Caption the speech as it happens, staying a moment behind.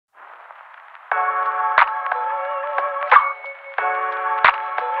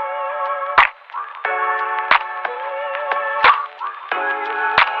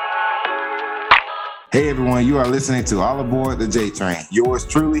Hey everyone, you are listening to All Aboard the J Train. Yours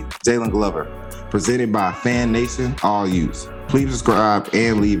truly, Jalen Glover, presented by Fan Nation, all youths. Please subscribe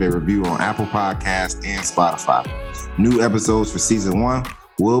and leave a review on Apple Podcasts and Spotify. New episodes for season 1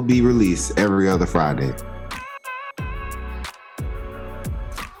 will be released every other Friday.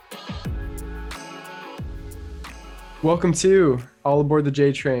 Welcome to All Aboard the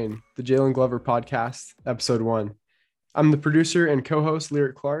J Train, the Jalen Glover podcast, episode 1. I'm the producer and co-host,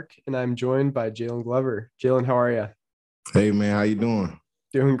 Lyric Clark, and I'm joined by Jalen Glover. Jalen, how are you? Hey man, how you doing?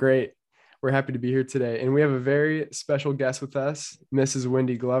 Doing great. We're happy to be here today. And we have a very special guest with us, Mrs.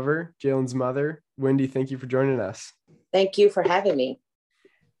 Wendy Glover, Jalen's mother. Wendy, thank you for joining us. Thank you for having me.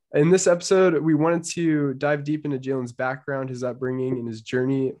 In this episode, we wanted to dive deep into Jalen's background, his upbringing, and his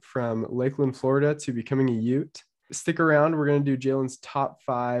journey from Lakeland, Florida to becoming a Ute. Stick around. We're going to do Jalen's top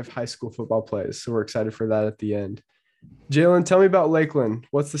 5 high school football plays. So we're excited for that at the end. Jalen, tell me about Lakeland.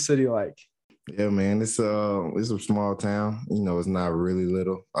 What's the city like? Yeah, man, it's a small town. You know, it's not really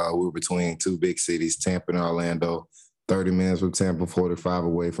little. We're between 2 big cities, Tampa and Orlando. 30 minutes from Tampa, 45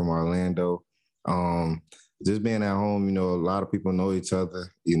 away from Orlando. Just being at home, you know, a lot of people know each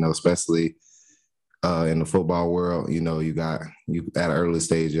other. You know, especially in the football world. You know, you at an early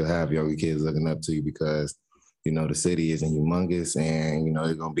stage, you'll have younger kids looking up to you because you know the city isn't humongous, and you know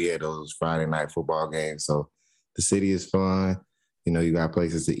you're gonna be at those Friday night football games. So the city is fun. You know, you got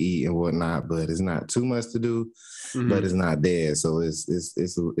places to eat and whatnot, but it's not too much to do, but it's not dead. So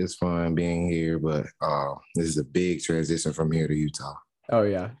it's fun being here, but this is a big transition from here to Utah. Oh,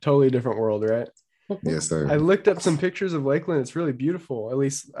 yeah. Totally different world, right? Yes, sir. I looked up some pictures of Lakeland. It's really beautiful. At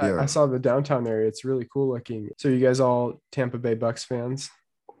least I saw the downtown area. It's really cool looking. So you guys all Tampa Bay Bucks fans?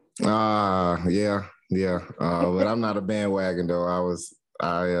 Yeah. But I'm not a bandwagon, though.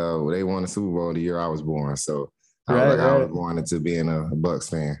 They won the Super Bowl the year I was born, so I was born into being a Bucks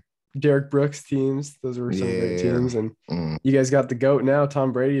fan. Derek Brooks teams, those were some great teams, and you guys got the GOAT now,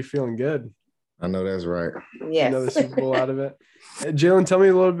 Tom Brady. You're feeling good. I know that's right. Yes. Another Super Bowl out of it. Jalen, tell me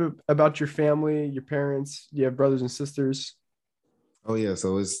a little bit about your family, your parents. Do you have brothers and sisters? Oh yeah,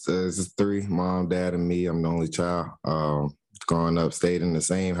 so it's 3, mom, dad, and me. I'm the only child. Growing up, stayed in the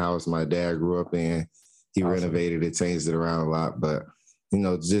same house my dad grew up in. He renovated it, changed it around a lot, but you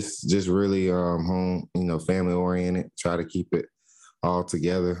know, just really home, you know, family oriented, try to keep it all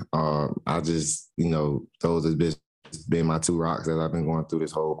together. I just, you know, those have been my 2 rocks as I've been going through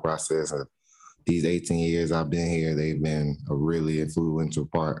this whole process. And these 18 years I've been here, they've been a really influential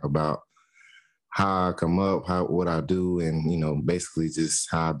part about how I come up, what I do, and, you know, basically just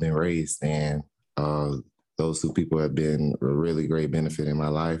how I've been raised. And those 2 people have been a really great benefit in my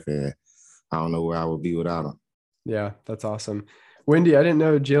life. And I don't know where I would be without them. Yeah, that's awesome. Wendy, I didn't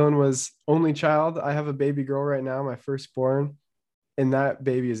know Jalen was only child. I have a baby girl right now, my firstborn, and that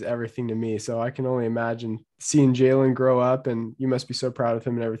baby is everything to me. So I can only imagine seeing Jalen grow up, and you must be so proud of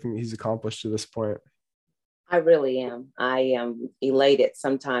him and everything that he's accomplished to this point. I really am. I am elated.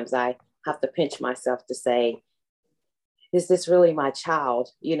 Sometimes I have to pinch myself to say, is this really my child?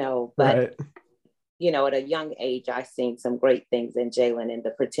 You know, but, right. You know, at a young age, I've seen some great things in Jalen and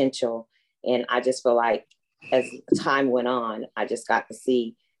the potential. And I just feel like as time went on, I just got to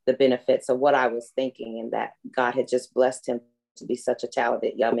see the benefits of what I was thinking and that God had just blessed him to be such a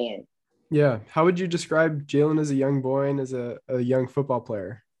talented young man. Yeah. How would you describe Jalen as a young boy and as a young football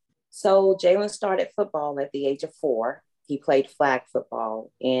player? So Jalen started football at the age of 4. He played flag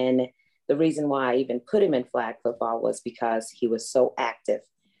football. And the reason why I even put him in flag football was because he was so active.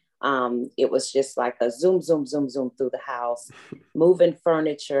 It was just like a zoom through the house, moving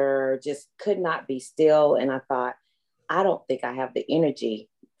furniture, just could not be still. And I thought, I don't think I have the energy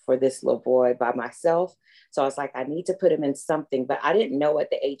for this little boy by myself. So I was like, I need to put him in something, but I didn't know at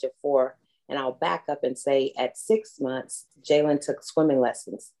the age of 4. And I'll back up and say at 6 months, Jalen took swimming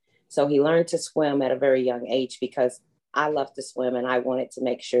lessons. So he learned to swim at a very young age because I love to swim and I wanted to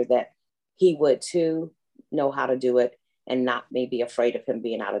make sure that he would too know how to do it and not maybe afraid of him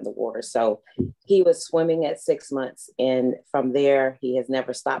being out in the water. So he was swimming at 6 months. And from there, he has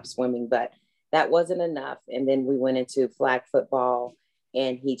never stopped swimming, but that wasn't enough. And then we went into flag football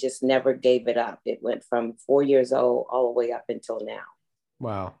and he just never gave it up. It went from 4 years old all the way up until now.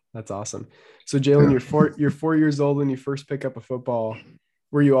 Wow, that's awesome. So Jalen, you're 4 years old when you first pick up a football.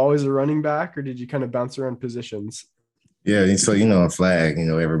 Were you always a running back or did you kind of bounce around positions? Yeah, so, you know, in flag, you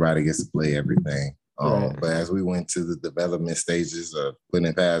know, everybody gets to play everything. Right. But as we went to the development stages of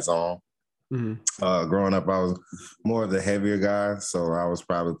putting pads on, growing up, I was more of the heavier guy. So I was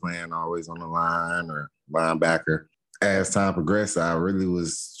probably playing always on the line or linebacker. As time progressed, I really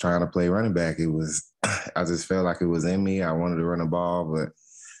was trying to play running back. I just felt like it was in me. I wanted to run the ball, but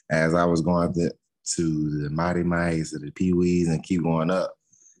as I was going to the Mighty Mice to the Pee Wees and keep going up,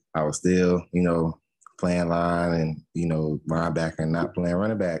 I was still, playing line and, linebacker and not playing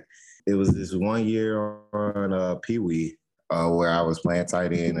running back. It was this 1 year on Pee Wee where I was playing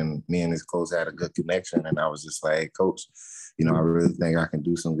tight end and me and this coach had a good connection. And I was just like, hey, Coach, I really think I can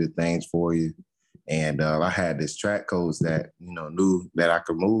do some good things for you. And I had this track coach that, knew that I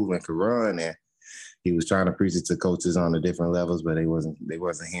could move and could run. And he was trying to preach it to coaches on the different levels, but they wasn't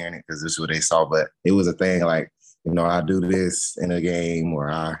hearing it because this is what they saw. But it was a thing like, I do this in a game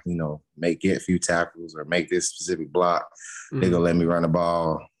or I, get a few tackles or make this specific block. They're going to let me run the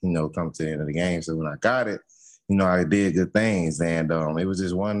ball, come to the end of the game. So when I got it, I did good things. And it was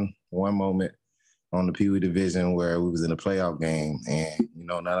just one moment on the Pee Wee division where we was in a playoff game and,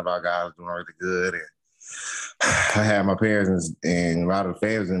 none of our guys were doing really good. And I had my parents and a lot of the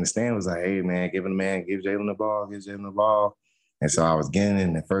fans in the stand was like, hey, man, give Jalen the ball. And so I was getting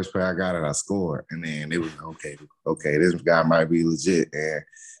in the first play I got it, I scored. And then it was, okay, this guy might be legit. And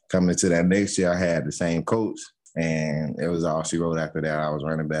coming into that next year, I had the same coach. And it was all she wrote after that. I was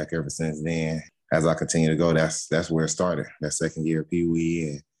running back ever since then. As I continue to go, that's where it started, that second year of Pee Wee.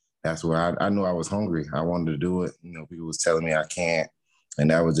 And that's where I knew I was hungry. I wanted to do it. People was telling me I can't. And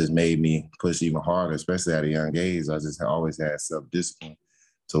that was just made me push even harder, especially at a young age. I just always had self-discipline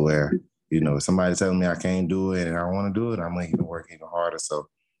to where, somebody telling me I can't do it and I want to do it, I'm going to work even harder. So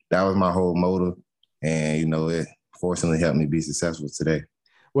that was my whole motive. And, it fortunately helped me be successful today.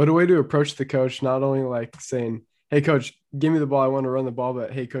 What a way to approach the coach, not only like saying, hey, coach, give me the ball. I want to run the ball.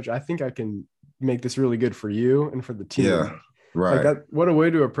 But, hey, coach, I think I can make this really good for you and for the team. Yeah, right. Like what a way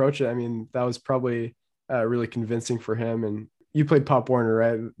to approach it. I mean, that was probably really convincing for him. And you played Pop Warner,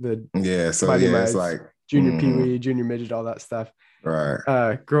 right? It's like junior Pee Wee, junior midget, all that stuff.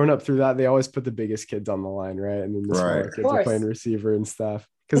 Right. Growing up through that, they always put the biggest kids on the line, right? And then the smaller kids are playing receiver and stuff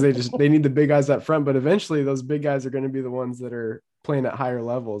because they need the big guys up front. But eventually, those big guys are going to be the ones that are playing at higher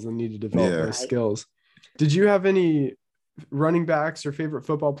levels and need to develop those skills. Did you have any running backs or favorite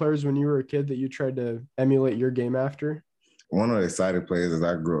football players when you were a kid that you tried to emulate your game after? One of the exciting players that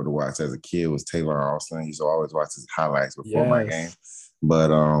I grew up to watch as a kid was Tavon Austin. I used to always watch his highlights before my game. But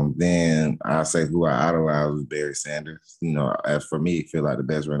then I say who I idolized was Barry Sanders. As for me, I feel like the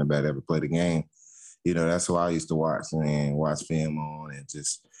best running back ever played the game. That's who I used to watch and watch film on and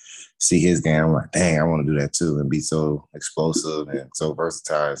just see his game. I'm like, dang, I want to do that too and be so explosive and so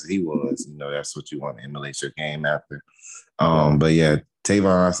versatile as he was. That's what you want to emulate your game after. But yeah,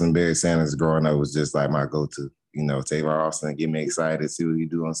 Tavon Austin, Barry Sanders growing up was just like my go-to. Tavon Austin get me excited, see what he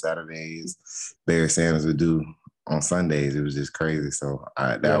do on Saturdays. Barry Sanders would do on Sundays. It was just crazy. So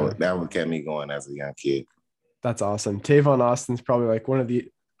that would kept me going as a young kid. That's awesome. Tavon Austin's probably like one of the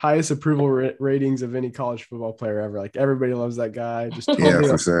highest approval ratings of any college football player ever. Like everybody loves that guy. Just totally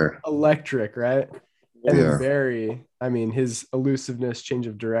for sure. Electric, right? And then Barry, I mean, his elusiveness, change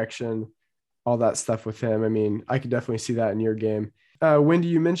of direction, all that stuff with him. I mean, I could definitely see that in your game. Wendy,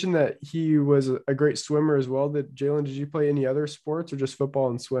 you mentioned that he was a great swimmer as well. Jalen, did you play any other sports or just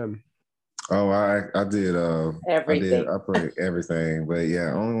football and swim? Oh, I did. Everything. I played everything. But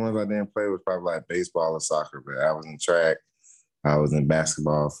yeah, only ones I didn't play was probably like baseball or soccer. But I was in track. I was in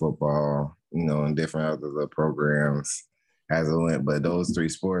basketball, football, and different other programs as I went. But those three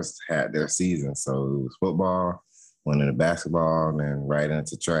sports had their season. So it was football, went into basketball, and then right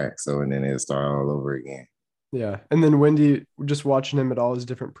into track. So, and then it started all over again. Yeah. And then Wendy, just watching him at all his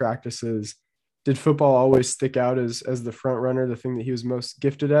different practices, did football always stick out as the front runner, the thing that he was most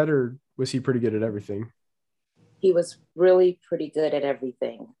gifted at, or was he pretty good at everything? He was really pretty good at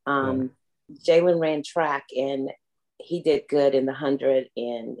everything. Jalen ran track and he did good in the 100.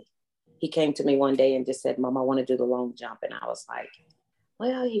 And he came to me one day and just said, Mom, I want to do the long jump. And I was like,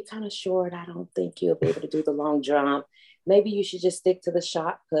 well, you're kind of short. I don't think you'll be able to do the long jump. Maybe you should just stick to the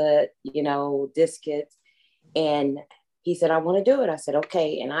shot put, discus. And he said, I want to do it. I said,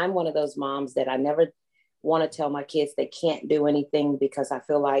 okay. And I'm one of those moms that I never want to tell my kids they can't do anything because I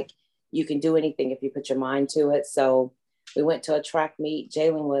feel like you can do anything if you put your mind to it. So we went to a track meet.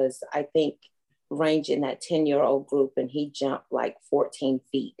 Jalen was, I think, ranged in that 10-year-old group and he jumped like 14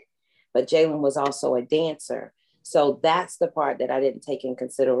 feet. But Jalen was also a dancer. So that's the part that I didn't take in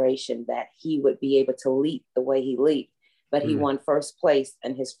consideration, that he would be able to leap the way he leaped. But he won first place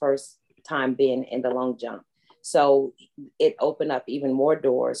in his first time being in the long jump. So it opened up even more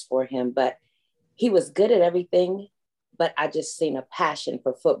doors for him, but he was good at everything, but I just seen a passion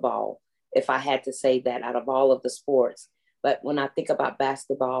for football, if I had to say that, out of all of the sports. But when I think about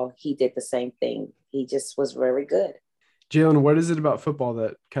basketball, he did the same thing. He just was very good. Jalen, what is it about football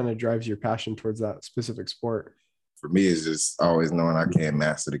that kind of drives your passion towards that specific sport? For me, it's just always knowing I can't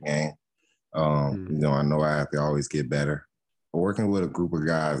master the game. I know I have to always get better. But working with a group of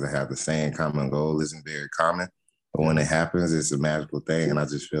guys that have the same common goal isn't very common. But when it happens, it's a magical thing. And I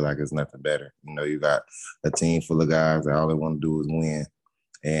just feel like it's nothing better. You got a team full of guys that all they want to do is win.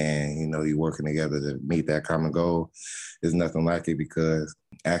 And, you're working together to meet that common goal. There's nothing like it, because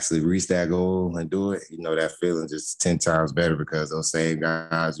actually reach that goal and do it, that feeling just 10 times better, because those same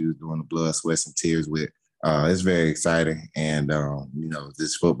guys you was doing the blood, sweat, and tears with. It's very exciting. And,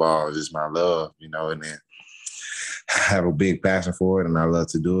 this football is just my love, and then I have a big passion for it, and I love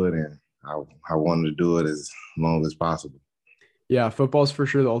to do it. And I wanted to do it as long as possible. Yeah, football is for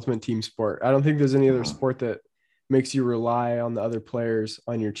sure the ultimate team sport. I don't think there's any other sport that makes you rely on the other players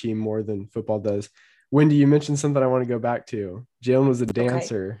on your team more than football does. Wendy, you mentioned something I want to go back to. Jalen was a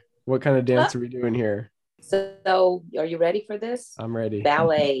dancer. Okay. What kind of dance are we doing here? So are you ready for this? I'm ready.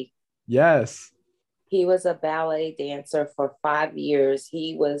 Ballet. Yes. He was a ballet dancer for 5 years.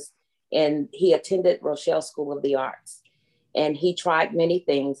 He attended Rochelle School of the Arts, and he tried many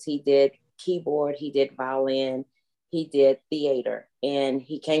things. He did keyboard, he did violin, he did theater. And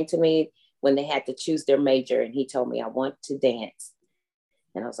he came to me when they had to choose their major, and he told me, I want to dance.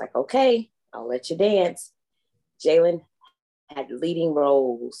 And I was like, okay, I'll let you dance. Jalen had leading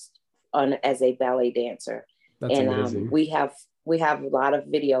roles as a ballet dancer. That's amazing. We have a lot of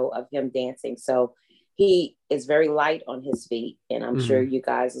video of him dancing. So he is very light on his feet, and I'm sure you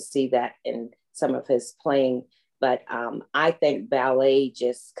guys will see that in some of his playing. But I think ballet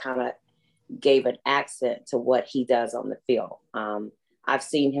just kind of gave an accent to what he does on the field. I've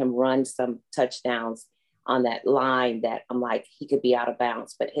seen him run some touchdowns on that line that I'm like, he could be out of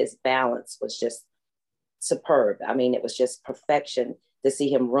bounds, but his balance was just superb. I mean, it was just perfection to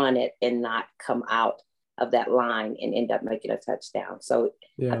see him run it and not come out of that line and end up making a touchdown. So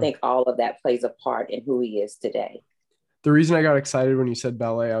I think all of that plays a part in who he is today. The reason I got excited when you said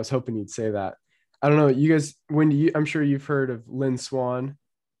ballet, I was hoping you'd say that. I don't know, you guys, Wendy, I'm sure you've heard of Lynn Swann.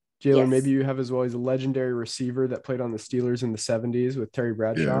 Jalen, yes. Maybe you have as well. He's a legendary receiver that played on the Steelers in the 70s with Terry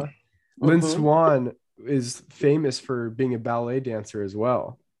Bradshaw. Yeah. Lynn Swann is famous for being a ballet dancer as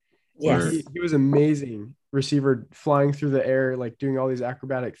well. Yes. He was amazing receiver, flying through the air, like doing all these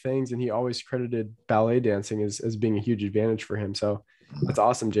acrobatic things. And he always credited ballet dancing as being a huge advantage for him. So that's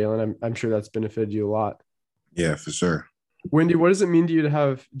awesome, Jalen. I'm sure that's benefited you a lot. Yeah, for sure. Wendy, what does it mean to you to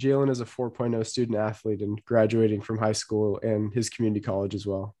have Jalen as a 4.0 student athlete and graduating from high school and his community college as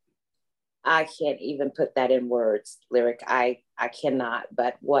well? I can't even put that in words, Lyric. I cannot.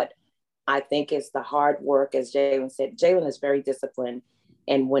 But what I think is the hard work, as Jalen said, Jalen is very disciplined.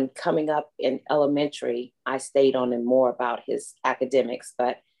 And when coming up in elementary, I stayed on him more about his academics.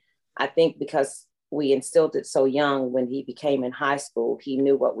 But I think because we instilled it so young, when he became in high school, he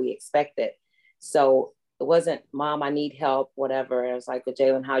knew what we expected. So it wasn't, Mom, I need help, whatever. And I was like, well,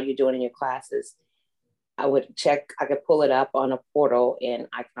 Jalen, how are you doing in your classes? I would check, I could pull it up on a portal, and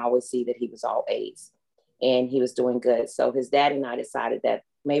I can always see that he was all A's and he was doing good. So his dad and I decided that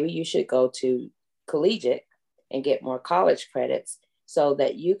maybe you should go to collegiate and get more college credits so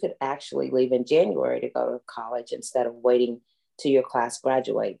that you could actually leave in January to go to college instead of waiting till your class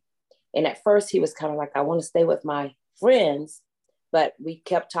graduate. And at first he was kind of like, I want to stay with my friends, but we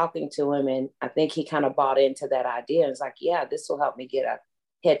kept talking to him, and I think he kind of bought into that idea. And it's like, yeah, this will help me get a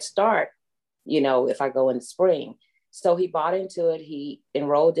head start, if I go in the spring. So he bought into it. He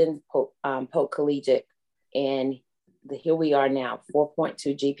enrolled in Polk Collegiate, and here we are now,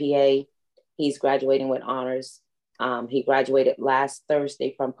 4.2 GPA. He's graduating with honors. He graduated last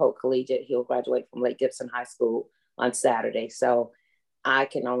Thursday from Polk Collegiate. He'll graduate from Lake Gibson High School on Saturday. So I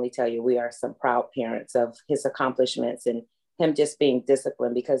can only tell you, we are some proud parents of his accomplishments and him just being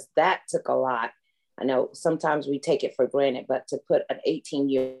disciplined, because that took a lot. I know sometimes we take it for granted, but to put an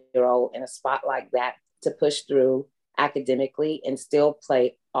 18-year-old in a spot like that, to push through academically and still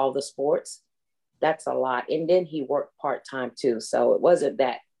play all the sports, that's a lot. And then he worked part-time too. So it wasn't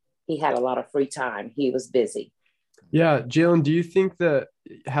that he had a lot of free time. He was busy. Yeah. Jalen, do you think that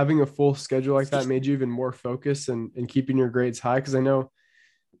having a full schedule like that made you even more focused and keeping your grades high? Because I know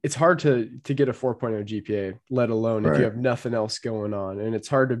it's hard to get a 4.0 GPA, let alone if you have nothing else going on. And it's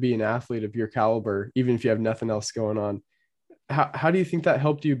hard to be an athlete of your caliber, even if you have nothing else going on. How do you think that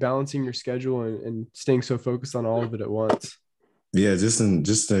helped you balancing your schedule and staying so focused on all of it at once? Yeah, just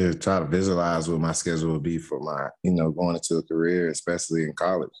to try to visualize what my schedule would be for my, going into a career, especially in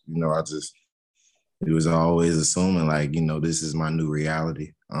college. It was always assuming like, this is my new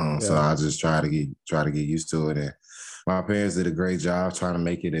reality. So I just try to get used to it. And my parents did a great job trying to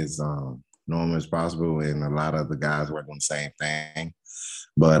make it as normal as possible, and a lot of the guys work on the same thing.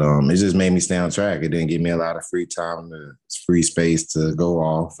 But it just made me stay on track. It didn't give me a lot of free time, free space to go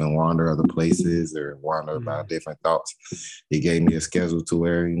off and wander other places or wander about different thoughts. It gave me a schedule to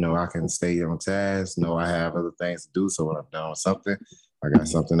where, I can stay on task, know I have other things to do. So when I'm done with something, I got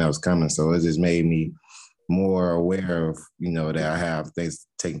something else coming. So it just made me more aware of, that I have things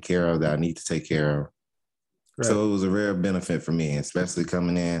taken care of that I need to take care of. Right. So it was a rare benefit for me, especially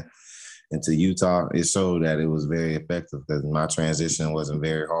coming into Utah. It showed that it was very effective because my transition wasn't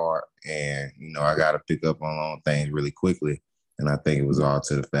very hard. And, I got to pick up on things really quickly. And I think it was all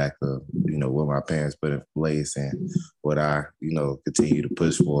to the fact of, what my parents put in place and what I, continue to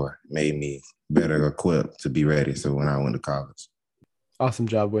push for made me better equipped to be ready. So when I went to college. Awesome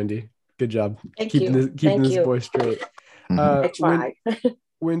job, Wendy. Good job. Keeping this boy straight. I tried.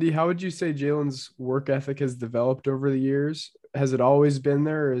 Wendy, how would you say Jalen's work ethic has developed over the years? Has it always been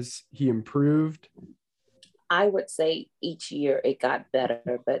there? Has he improved? I would say each year it got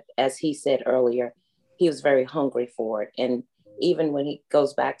better, but as he said earlier, he was very hungry for it. And even when he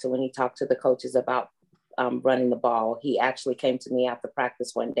goes back to when he talked to the coaches about running the ball, he actually came to me after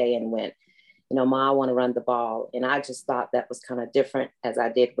practice one day and went, Ma, I want to run the ball. And I just thought that was kind of different as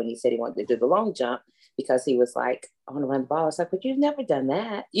I did when he said he wanted to do the long jump, because he was like, I want to run the ball. I was like, but you've never done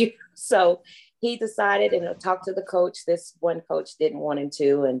that. So he decided and talked to the coach. This one coach didn't want him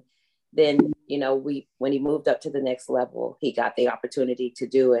to. And then, when he moved up to the next level, he got the opportunity to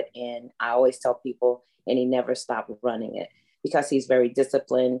do it. And I always tell people, and he never stopped running it because he's very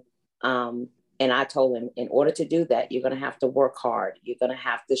disciplined. And I told him, in order to do that, you're going to have to work hard. You're going to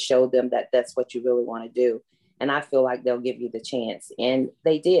have to show them that that's what you really want to do. And I feel like they'll give you the chance. And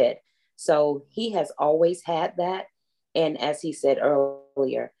they did. So he has always had that. And as he said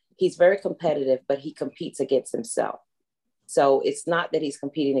earlier, he's very competitive, but he competes against himself. So it's not that he's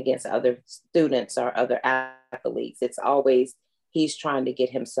competing against other students or other athletes. It's always he's trying to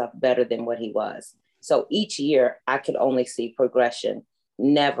get himself better than what he was. So each year I could only see progression,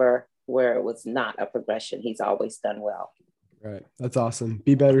 never where it was not a progression. He's always done well. Right. That's awesome.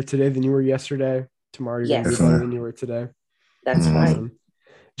 Be better today than you were yesterday. Tomorrow you're going to be better than you were today. That's right.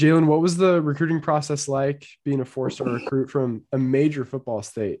 Jalen, what was the recruiting process like being a four-star recruit from a major football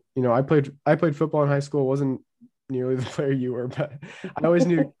state? I played football in high school. Wasn't nearly the player you were, but I always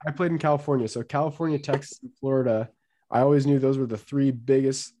knew I played in California. So California, Texas, and Florida, I always knew those were the three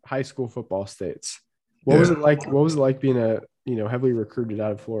biggest high school football states. What was it like? What was it like being heavily recruited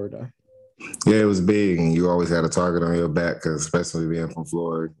out of Florida? Yeah, it was big, and you always had a target on your back because, especially being from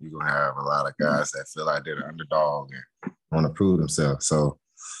Florida, you're gonna have a lot of guys that feel like they're the underdog and want to prove themselves. So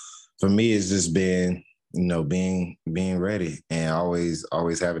for me, it's just been, being ready and always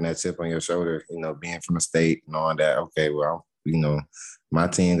having that chip on your shoulder. Being from a state, knowing that my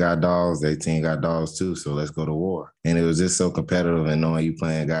team got dogs, their team got dogs too. So let's go to war. And it was just so competitive, and knowing you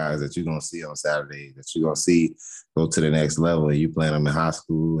playing guys that you're gonna see on Saturday, that you're gonna see go to the next level. And you playing them in high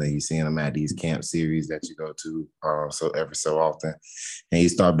school, and you seeing them at these camp series that you go to so every so often, and you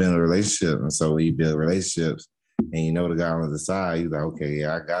start building a relationship. And so when you build relationships, and the guy on the side, you're like, okay,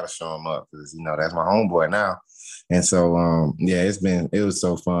 yeah, I gotta show him up because that's my homeboy now. And so it was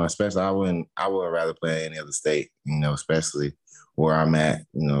so fun. Especially I would rather play any other state, especially where I'm at,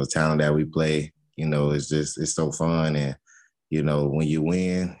 the talent that we play, it's so fun. And, when you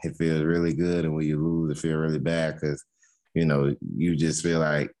win, it feels really good. And when you lose, it feels really bad because, you just feel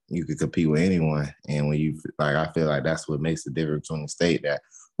like you could compete with anyone. And when I feel like that's what makes the difference between the state, that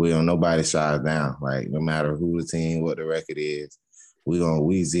nobody shies down. Like, no matter who the team, what the record is, we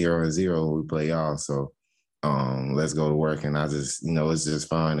 0-0 when we play y'all. So let's go to work. And I just, it's just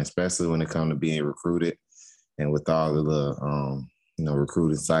fun, especially when it comes to being recruited. And with all of the,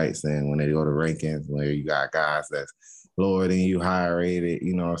 recruiting sites, and when they go to rankings, where you got guys that's lower than you, higher rated,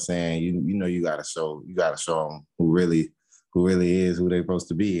 you know what I'm saying? You got to show them who really is who they're supposed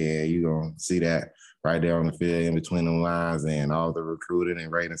to be. And you're going to see that right there on the field in between them lines, and all the recruiting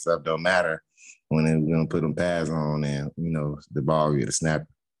and rating stuff don't matter when they're going to put them pads on and, the ball get a snap.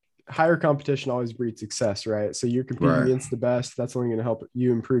 Higher competition always breeds success, right? So you're competing against the best. That's only going to help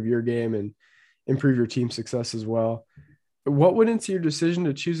you improve your game and improve your team's success as well. What went into your decision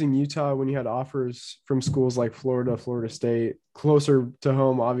to choosing Utah when you had offers from schools like Florida, Florida State, closer to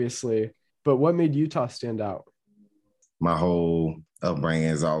home, obviously, but what made Utah stand out? My whole upbringing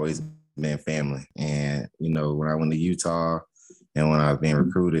has always been family. And, when I went to Utah and when I was being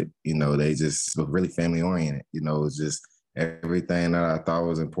recruited, they just were really family oriented. It was just everything that I thought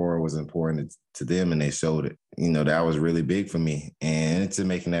was important to them, and they showed it. That was really big for me. And into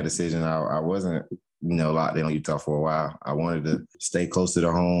making that decision, I wasn't locked in on Utah for a while. I wanted to stay closer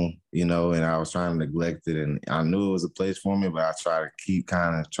to home, and I was trying to neglect it. And I knew it was a place for me, but I tried to keep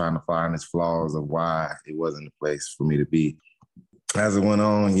kind of trying to find its flaws of why it wasn't a place for me to be. As it went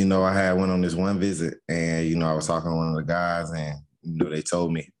on, I went on this one visit, and, I was talking to one of the guys, and, they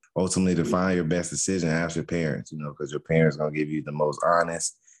told me ultimately to find your best decision, ask your parents, because your parents are going to give you the most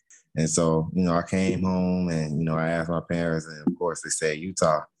honest. And so, I came home and, I asked my parents, and of course they said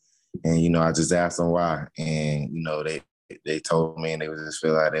Utah. And, I just asked them why. And, they told me, and they would just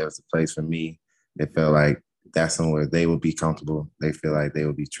feel like it was a place for me. They felt like that's somewhere they would be comfortable. They feel like they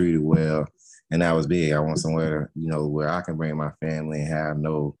would be treated well. And that was big. I want somewhere, where I can bring my family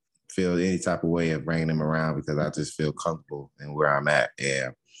and feel any type of way of bringing them around, because I just feel comfortable in where I'm at.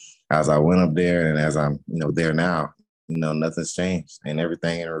 And as I went up there and as I'm, there now, nothing's changed. And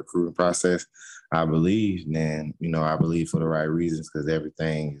everything in the recruiting process, I believe, and, I believe for the right reasons, because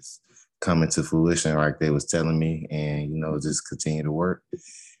everything is coming to fruition like they was telling me, and, just continue to work.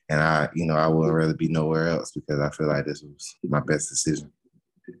 And I would rather be nowhere else, because I feel like this was my best decision.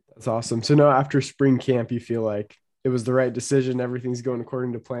 That's awesome. So now after spring camp, you feel like it was the right decision, everything going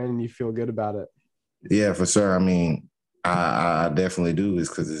according to plan, and you feel good about it? Yeah, for sure. I mean, I definitely do, is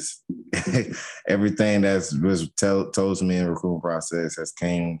because it's everything that's was told to me in the recruiting process has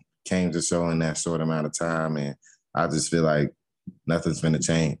came to show in that short amount of time, and I just feel like nothing's going to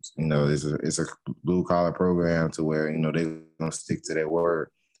change. It's a blue collar program to where they're gonna stick to their word,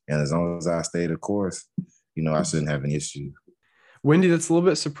 and as long as I stay the course, I shouldn't have an issue. Wendy, that's a little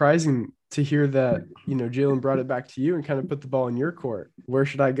bit surprising to hear that, Jalen brought it back to you and kind of put the ball in your court. Where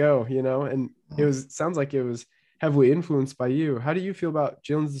should I go? And sounds like it was heavily influenced by you. How do you feel about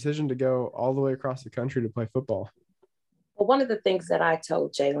Jalen's decision to go all the way across the country to play football? Well, one of the things that I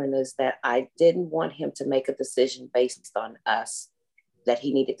told Jalen is that I didn't want him to make a decision based on us, that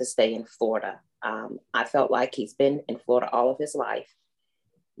he needed to stay in Florida. I felt like he's been in Florida all of his life.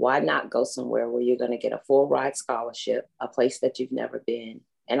 Why not go somewhere where you're going to get a full ride scholarship, a place that you've never been?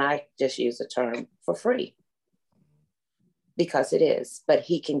 And I just use the term for free, because it is, but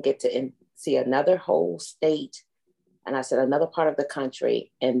he can get to see another whole state. And I said, another part of the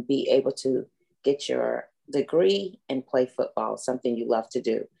country, and be able to get your degree and play football, something you love to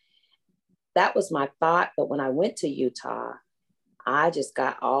do. That was my thought. But when I went to Utah, I just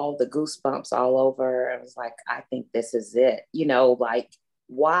got all the goosebumps all over. I was like, I think this is it.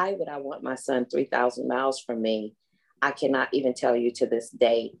 Why would I want my son 3,000 miles from me? I cannot even tell you to this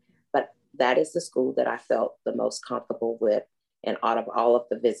day, but that is the school that I felt the most comfortable with, and out of all of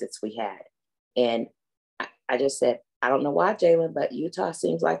the visits we had. And I just said, I don't know why, Jalen, but Utah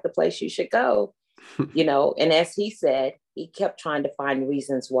seems like the place you should go. And as he said, he kept trying to find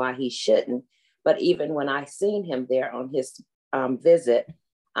reasons why he shouldn't. But even when I seen him there on his visit,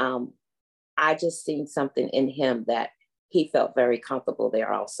 I just seen something in him that he felt very comfortable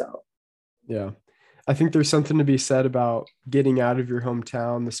there also. Yeah. I think there's something to be said about getting out of your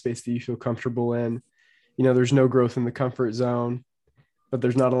hometown, the space that you feel comfortable in. There's no growth in the comfort zone, but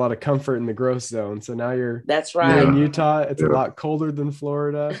there's not a lot of comfort in the growth zone. So now that's right. You're in Utah. It's a lot colder than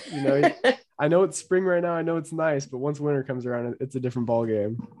Florida. I know it's spring right now. I know it's nice, but once winter comes around, it's a different ball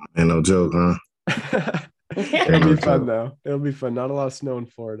game. Ain't no joke, huh? It'll be fun though. It'll be fun. Not a lot of snow in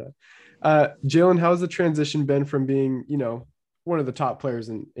Florida. Jalen, how's the transition been from being, one of the top players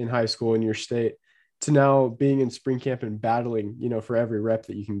in high school in your state to now being in spring camp and battling, for every rep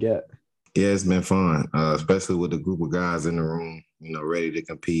that you can get? Yeah, it's been fun, especially with the group of guys in the room, ready to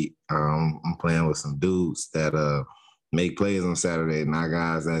compete. I'm playing with some dudes that make plays on Saturday, not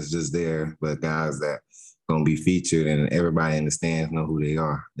guys that's just there, but guys that going to be featured and everybody in the stands know who they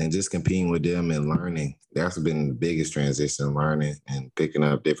are. And just competing with them and learning, that's been the biggest transition, learning and picking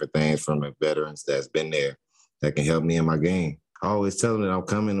up different things from the veterans that's been there that can help me in my game. I always tell them that I'm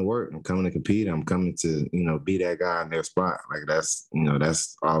coming to work, I'm coming to compete, I'm coming to, be that guy in their spot. Like that's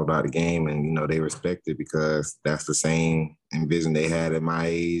all about the game. And, they respect it because that's the same envision they had at my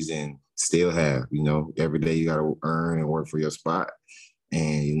age and still have. Every day you got to earn and work for your spot.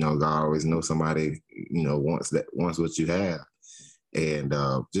 And, God always knows somebody, wants what you have. And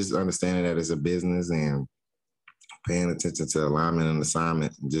just understanding that it's a business and paying attention to alignment and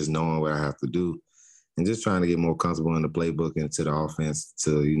assignment and just knowing what I have to do. And just trying to get more comfortable in the playbook and to the offense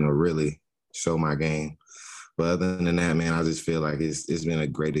to, really show my game. But other than that, man, I just feel like it's been a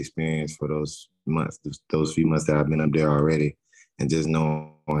great experience for those few months that I've been up there already. And just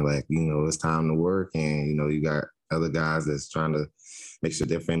knowing, like, it's time to work. And, you got other guys that's trying to make sure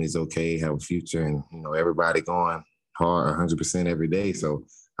their family's okay, have a future. And, everybody going hard 100% every day. So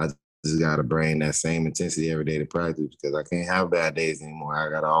I just got to bring that same intensity every day to practice because I can't have bad days anymore. I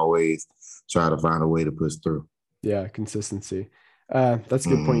got to always try to find a way to push through. Yeah, consistency. That's a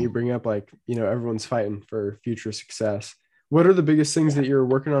good point you bring up. Like, everyone's fighting for future success. What are the biggest things that you're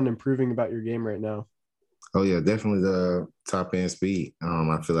working on improving about your game right now? Oh yeah, definitely the top end speed.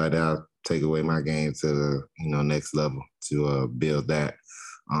 I feel like that'll take away my game to the next level to build that.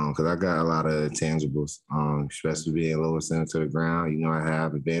 Because I got a lot of intangibles, especially being lower center to the ground. I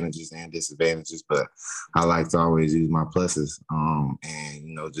have advantages and disadvantages, but I like to always use my pluses.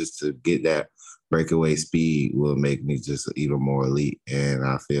 And just to get that breakaway speed will make me just even more elite. And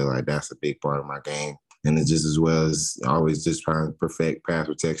I feel like that's a big part of my game. And it's just as well as always just trying to perfect pass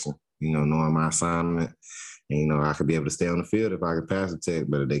protection, knowing my assignment. And, I could be able to stay on the field if I could pass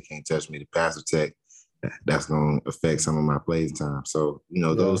protect, but if they can't touch me to pass protect, that's going to affect some of my playing time. So,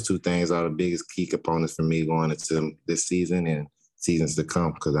 those two things are the biggest key components for me going into this season and seasons to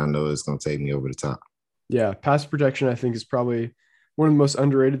come, because I know it's going to take me over the top. Yeah, pass protection, I think, is probably one of the most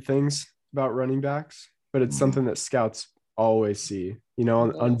underrated things about running backs, but it's something that scouts always see,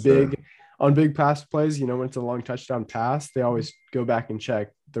 on big pass plays, when it's a long touchdown pass, they always go back and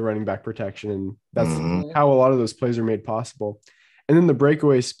check the running back protection. And that's how a lot of those plays are made possible. And then the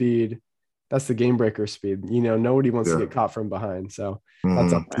breakaway speed, that's the game breaker speed. Nobody wants to get caught from behind. So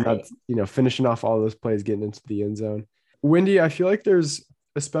that's finishing off all those plays, getting into the end zone. Wendy, I feel like there's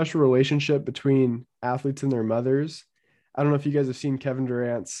a special relationship between athletes and their mothers. I don't know if you guys have seen Kevin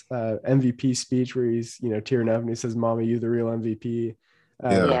Durant's MVP speech where he's, tearing up and he says, "Mama, you the real MVP."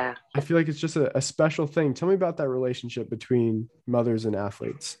 I feel like it's just a special thing. Tell me about that relationship between mothers and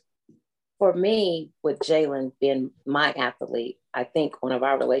athletes. For me, with Jalen being my athlete, I think one of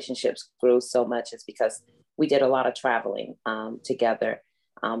our relationships grew so much is because we did a lot of traveling together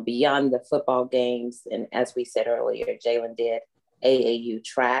beyond the football games. And as we said earlier, Jalen did AAU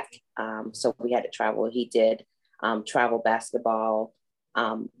track. So we had to travel. He did travel basketball.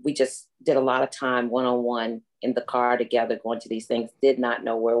 We just did a lot of time one-on-one in the car together, going to these things, did not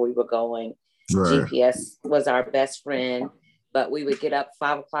know where we were going. Right. GPS was our best friend, but we would get up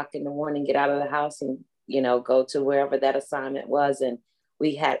 5 o'clock in the morning, get out of the house and, go to wherever that assignment was. And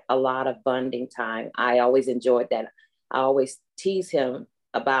we had a lot of bonding time. I always enjoyed that. I always tease him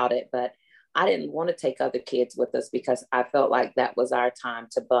about it, but I didn't want to take other kids with us because I felt like that was our time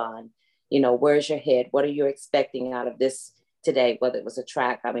to bond. Where's your head? What are you expecting out of this today? Whether it was a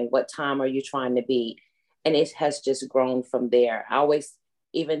track, what time are you trying to beat? And it has just grown from there. I always,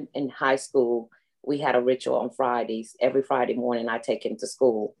 even in high school, we had a ritual on Fridays. Every Friday morning, I take him to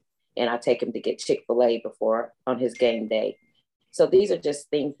school and I take him to get Chick-fil-A on his game day. So these are just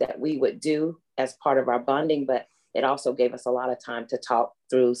things that we would do as part of our bonding, but it also gave us a lot of time to talk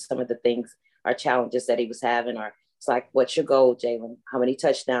through some of the things, our challenges that he was having, or it's like, what's your goal, Jalen? How many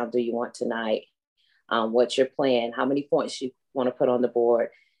touchdowns do you want tonight? What's your plan? How many points you want to put on the board?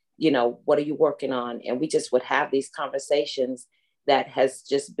 What are you working on? And we just would have these conversations that has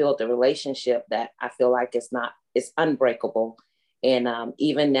just built a relationship that I feel like it's unbreakable. And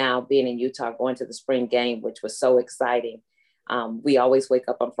even now being in Utah, going to the spring game, which was so exciting. We always wake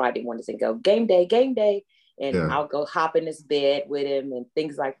up on Friday mornings and go, game day. And I'll go hop in his bed with him and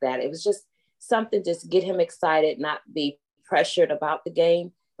things like that. It was just something, just get him excited, not be pressured about the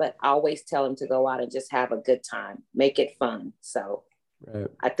game, but I always tell him to go out and just have a good time, make it fun. So right.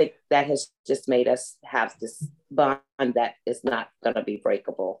 I think that has just made us have this bond that is not going to be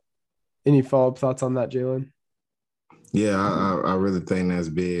breakable. Any follow-up thoughts on that, Jalen? Yeah, I really think that's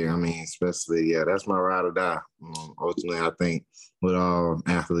big. Especially, that's my ride or die. Ultimately, I think with all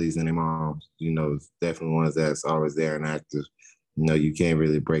athletes and their moms, definitely ones that's always there and active. You can't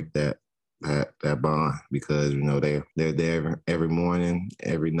really break that bond because, they're there every morning,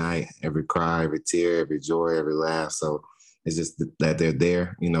 every night, every cry, every tear, every joy, every laugh. So it's just that they're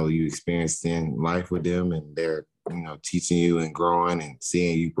there, you experiencing life with them and they're, teaching you and growing and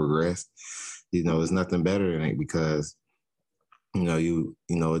seeing you progress. It's nothing better than it because,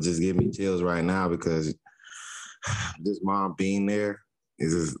 it just gives me chills right now because this mom being there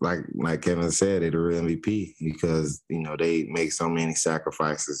is just like Kevin said, they're the real MVP because, they make so many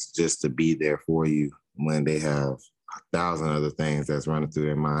sacrifices just to be there for you when they have 1,000 other things that's running through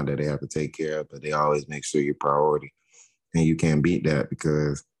their mind that they have to take care of, but they always make sure you're priority. And you can't beat that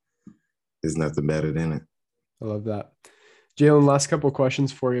because there's nothing better than it. I love that. Jalen, last couple of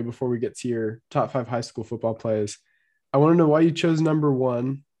questions for you before we get to your top 5 high school football plays. I want to know why you chose number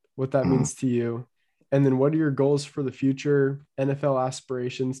 1, what that means to you, and then what are your goals for the future, NFL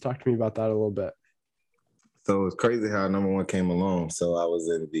aspirations? Talk to me about that a little bit. So it's crazy how number 1 came along. So I was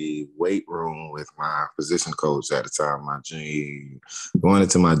in the weight room with my position coach at the time, my junior year. Going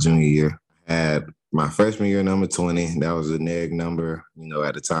into my junior year, I had my freshman year number 20. That was a neg number.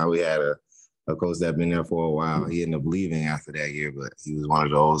 At the time we had a a coach that been there for a while. He ended up leaving after that year, but he was one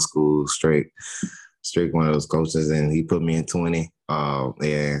of the old school, straight one of those coaches, and he put me in 20.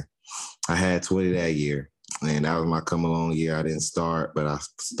 And I had 20 that year. And that was my come along year. I didn't start, but I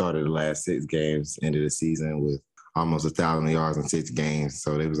started the last 6 games, end of the season with almost 1,000 yards in 6 games.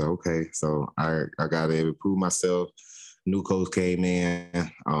 So they was like, okay. So I got able to prove myself. New coach came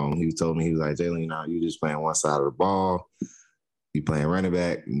in. He told me, he was like, Jalen, you just playing one side of the ball. You playing running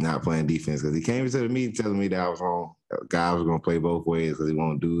back, not playing defense. Because he came into the meeting telling me that I was wrong. Guy was going to play both ways because he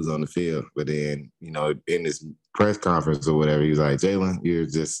wanted dudes on the field. But then, in this press conference or whatever, he was like, Jalen, you're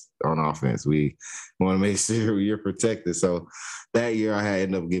just on offense. We want to make sure you're protected. So that year I had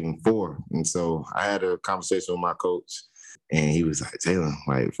ended up giving 4. And so I had a conversation with my coach. And he was like, Jalen,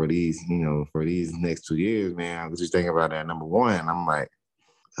 like for these next 2 years, man, what you thinking about that number 1? And I'm like,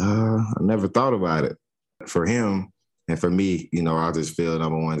 I never thought about it. For him, and for me, I just feel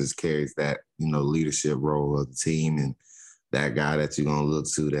number 1 just carries that, leadership role of the team and that guy that you're going to look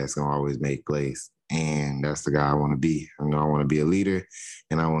to that's going to always make plays. And that's the guy I want to be. I want to be a leader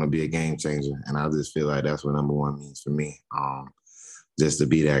and I want to be a game changer. And I just feel like that's what number 1 means for me, just to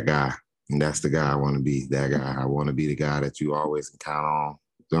be that guy. And that's the guy I want to be, that guy. I want to be the guy that you always can count on.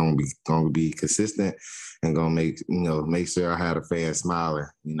 Going to be consistent and going to make sure I had a fan smiling,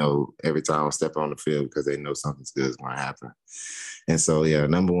 every time I step on the field because they know something's good is going to happen. And so, yeah,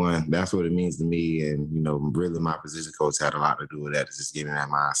 number 1, that's what it means to me. And, really my position coach had a lot to do with that. It's just getting that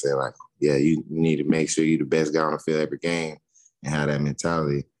mindset like, yeah, you need to make sure you're the best guy on the field every game and have that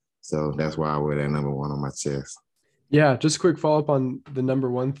mentality. So that's why I wear that number 1 on my chest. Yeah, just a quick follow-up on the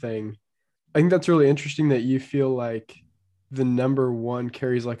number 1 thing. I think that's really interesting that you feel like the number 1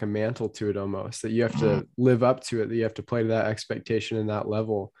 carries like a mantle to it almost, that you have to live up to it, that you have to play to that expectation and that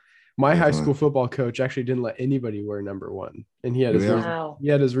level. My high school football coach actually didn't let anybody wear number 1, and he had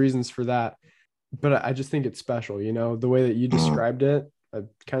his reasons for that. But I just think it's special, the way that you described it, I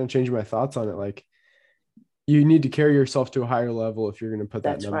kind of changed my thoughts on it. Like, you need to carry yourself to a higher level if you're going to put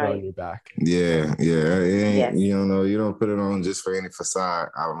that number on your back. Yeah. It ain't, you don't put it on just for any facade.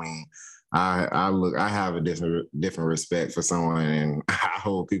 I mean, I have a different respect for someone, and I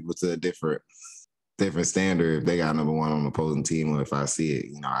hold people to a different standard if they got number 1 on the opposing team, or if I see it.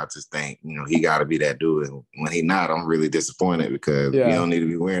 I just think, he got to be that dude. And when he not, I'm really disappointed because you don't need to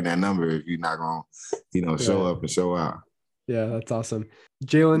be wearing that number if you're not going to, show up and show out. Yeah, that's awesome.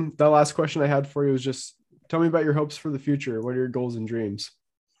 Jalen, that last question I had for you was just tell me about your hopes for the future. What are your goals and dreams?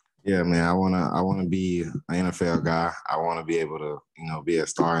 Yeah, man, I wanna be an NFL guy. I want to be able to, be a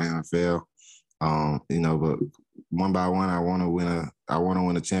star in NFL. But one by one, I want to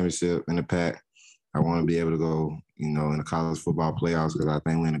win a championship in the Pac. I want to be able to go, in the college football playoffs because I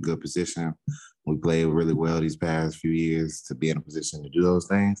think we're in a good position. We played really well these past few years to be in a position to do those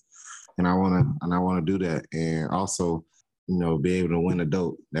things, and I want to do that, and also, be able to win a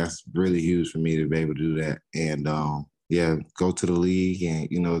dope. That's really huge for me to be able to do that, and go to the league and,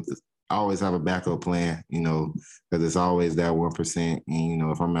 I always have a backup plan, because it's always that 1%.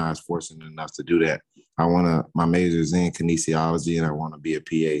 And, if I'm not fortunate enough to do that, my major is in kinesiology and I want to be a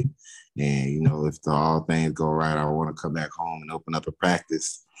PA. And, if all things go right, I want to come back home and open up a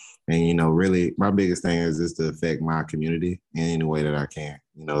practice. And, really my biggest thing is just to affect my community in any way that I can.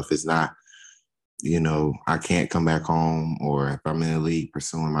 If it's not, I can't come back home, or if I'm in the league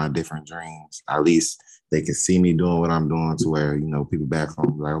pursuing my different dreams, at least they can see me doing what I'm doing to where, people back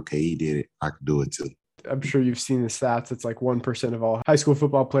home like, okay, he did it. I could do it too. I'm sure you've seen the stats. It's like 1% of all high school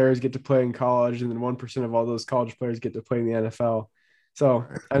football players get to play in college, and then 1% of all those college players get to play in the NFL. So,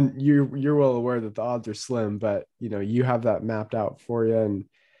 and you're well aware that the odds are slim, but, you have that mapped out for you, and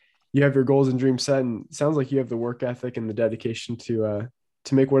you have your goals and dreams set, and it sounds like you have the work ethic and the dedication to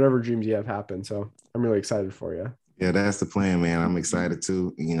make whatever dreams you have happen. So I'm really excited for you. Yeah, that's the plan, man. I'm excited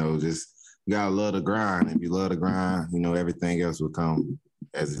too. Just you gotta love the grind. If you love the grind, everything else will come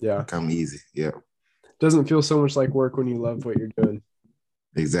come easy. Yeah. Doesn't feel so much like work when you love what you're doing.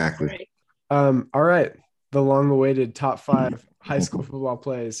 Exactly. All right. The long-awaited top 5 high school football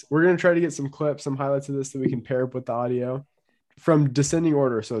plays. We're gonna try to get some clips, some highlights of this that we can pair up with the audio from descending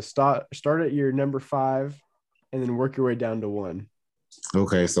order. So start at your number 5 and then work your way down to 1.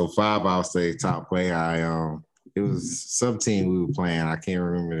 Okay, so 5, I'll say top play. It was some team we were playing. I can't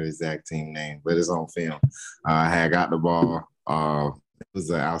remember the exact team name, but it's on film. I had got the ball. It was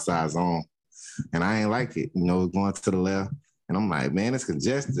an outside zone, and I ain't like it. Going to the left, and I'm like, man, it's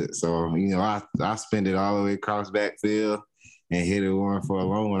congested. So I spin it all the way across backfield, and hit it one for a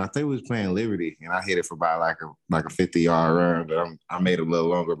long one. I think we was playing Liberty, and I hit it for about like a 50-yard run, but I made it a little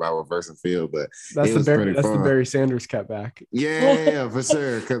longer by reversing field, but it was pretty fun. That's the Barry Sanders cutback. Yeah, for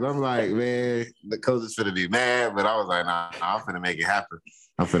sure. Because I'm like, man, the coach is finna be mad, but I was like, nah, I'm finna make it happen.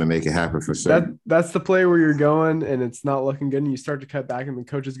 I'm finna make it happen for sure. That's the play where you're going and it's not looking good, and you start to cut back, and the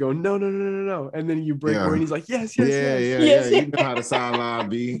coach is going, no, and then you break away, and he's like, yes. Yeah. You know how the sideline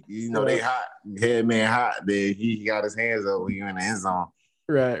be. You know they hot, head man hot. Then he got his hands up when you're in the end zone.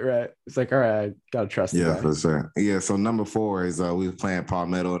 Right. It's like, all right, I gotta trust. Yeah, for sure. Yeah. So number 4 is we were playing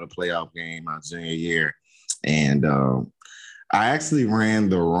Palmetto in a playoff game my junior year, and I actually ran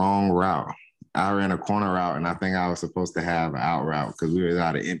the wrong route. I ran a corner route, and I think I was supposed to have an out route because we were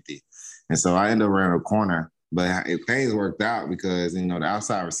out of empty. And so I ended up running a corner, but things worked out because, the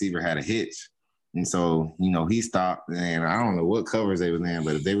outside receiver had a hitch. And so, he stopped, and I don't know what covers they was in,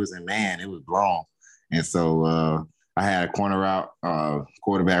 but if they was in man, it was blown. And so I had a corner route,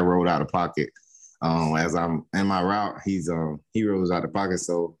 quarterback rolled out of pocket. As I'm in my route, he rolls out the pocket,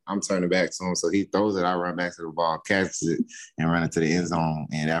 so I'm turning back to him. So he throws it, I run back to the ball, catches it, and run it to the end zone,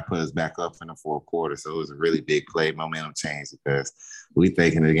 and that put us back up in the fourth quarter. So it was a really big play, momentum change, because we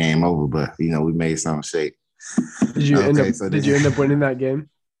thinking the game over, but we made something shake. Did you end up winning that game?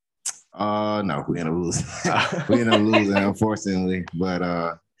 No, we ended up losing. We ended up losing, unfortunately,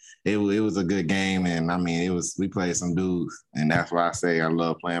 but it was a good game, and we played some dudes, and that's why I say I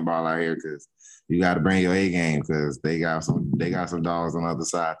love playing ball out here, because you got to bring your A game, because they got some dogs on the other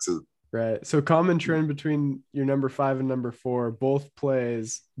side too. Right. So common trend between your number 5 and number 4, both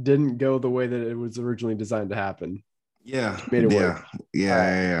plays didn't go the way that it was originally designed to happen. Yeah. Made it work.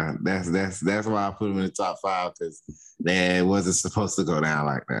 Yeah. That's why I put them in the top 5, because it wasn't supposed to go down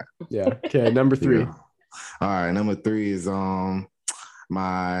like that. Yeah. Okay. Number 3. Yeah. All right. Number 3 is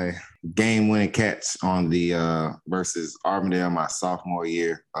my game-winning catch on the versus Arbondale my sophomore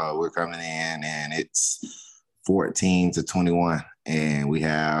year. We're coming in, and it's 14-21, and we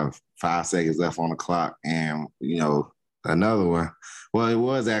have 5 seconds left on the clock. And another one. Well, it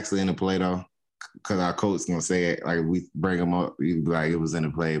was actually in the play though, because our coach gonna say it like we bring them up, like it was in the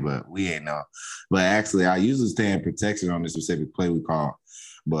play, but we ain't know. But actually, I usually stay in protection on this specific play we call.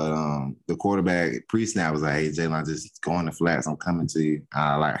 But the quarterback pre-snap was like, "Hey, Jalen, just go on the flats. I'm coming to you."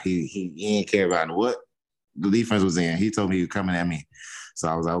 He didn't care about what the defense was in. He told me he was coming at me. So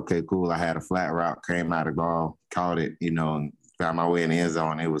I was like, okay, cool. I had a flat route, came out of the ball, caught it, and found my way in the end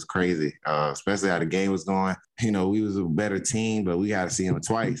zone. It was crazy, especially how the game was going. We was a better team, but we got to see them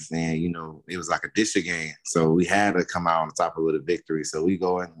twice. And, it was like a district game. So we had to come out on top of it with a victory. So we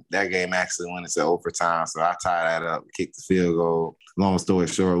go in. That game actually went into overtime. So I tied that up, kicked the field goal. Long story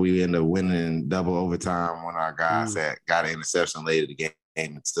short, we ended up winning in double overtime when our guys got an interception late in the game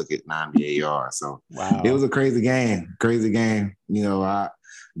and took it 98 yards. So wow. It was a crazy game. I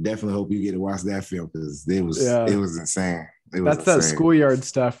definitely hope you get to watch that film, because it was insane. That's that schoolyard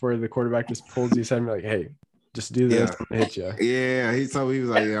stuff where the quarterback just pulls you aside and be like, "Hey, just do this. I'm gonna hit you." Yeah, he told me, he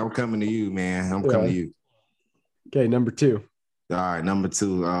was like, "Yeah, I'm coming to you, man. I'm coming to you." Okay, number 2. All right, number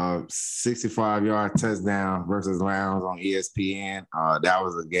 2, 65-yard touchdown versus Lowndes on ESPN. That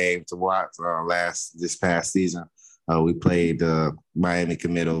was a game to watch this past season. We played Miami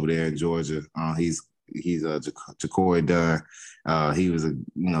commit over there in Georgia. He's Ja'Cory Dunn. He was it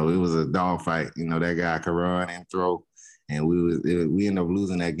was a dogfight. That guy could run and throw. And we ended up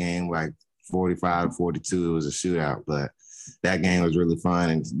losing that game like 45-42. It was a shootout, but that game was really fun.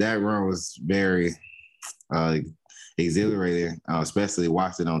 And that run was very exhilarating, especially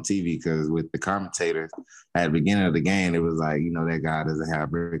watching on TV, because with the commentators at the beginning of the game, it was like, that guy doesn't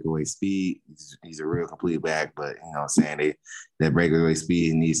have breakaway speed. He's a real complete back, but that breakaway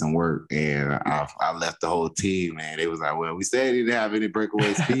speed needs some work. And I left the whole team, and it was like, well, we said he didn't have any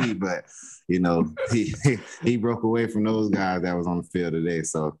breakaway speed, but he broke away from those guys that was on the field today.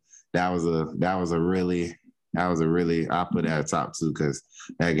 So that was a really I put that at top 2, because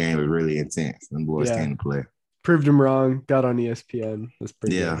that game was really intense. Them boys came to play. Proved him wrong. Got on ESPN. That's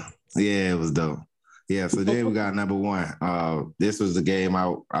pretty good. Yeah, it was dope. Yeah, so then we got number 1. This was the game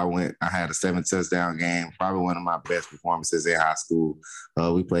I had a 7 touchdown game, probably one of my best performances in high school.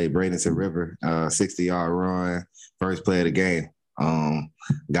 We played Bradenton River, 60-yard run, first play of the game.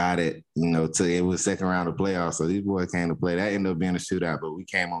 Got it, it was second round of playoffs. So these boys came to play. That ended up being a shootout, but we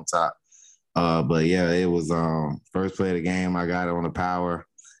came on top. But yeah, it was first play of the game. I got it on the power.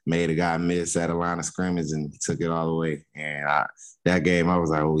 Made a guy miss at a line of scrimmage and took it all the way. And that game, I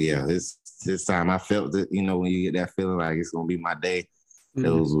was like, oh, yeah, this time I felt it, when you get that feeling like it's going to be my day. Mm-hmm. It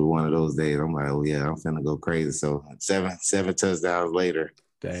was one of those days. I'm like, oh, yeah, I'm finna go crazy. So seven touchdowns later.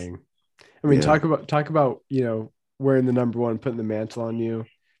 Dang. I mean, talk about wearing the number one, putting the mantle on you,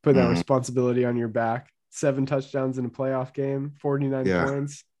 putting that responsibility on your back. 7 touchdowns in a playoff game, 49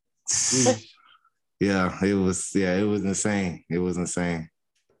 points. Yeah, it was insane. It was insane.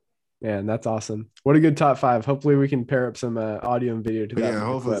 Man, that's awesome. What a good top 5. Hopefully we can pair up some audio and video to that. Yeah,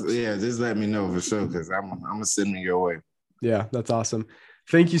 hopefully. Yeah, just let me know for sure, because I'm gonna send them your way. Yeah, that's awesome.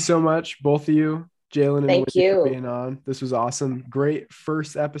 Thank you so much, both of you, Jalen and Thank Wendy, you for being on. This was awesome. Great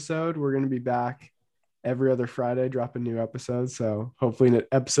first episode. We're going to be back every other Friday, dropping new episodes. So hopefully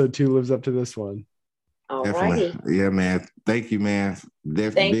episode 2 lives up to this one. All Definitely. righty. Yeah, man. Thank you, man.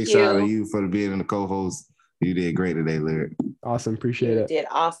 Definitely big shout out to you for being the co-host. You did great today, Lyric. Awesome. Appreciate it. You did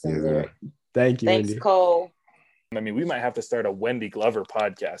awesome, Lyric. Thank you, Thanks, Wendy. Cole. I mean, we might have to start a Wendy Glover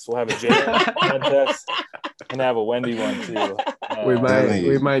podcast. We'll have a Jalen contest and have a Wendy one too. We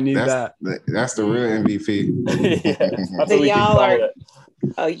might need that. That's the real MVP.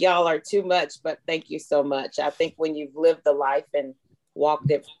 Y'all are too much, but thank you so much. I think when you've lived the life and walked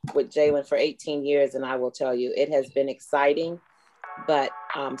it with Jalen for 18 years, and I will tell you, it has been exciting, but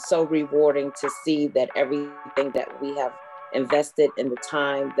so rewarding to see that everything that we have invested in the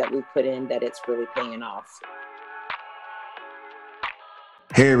time that we put in, that it's really paying off.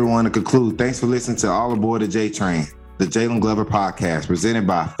 Hey everyone, to conclude, thanks for listening to All Aboard the J Train, the Jalen Glover podcast presented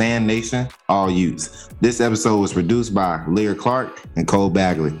by Fan Nation, All Youths. This episode was produced by Lear Clark and Cole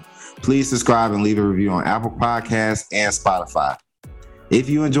Bagley. Please subscribe and leave a review on Apple Podcasts and Spotify. If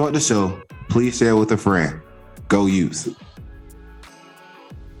you enjoyed the show, please share with a friend. Go Youths.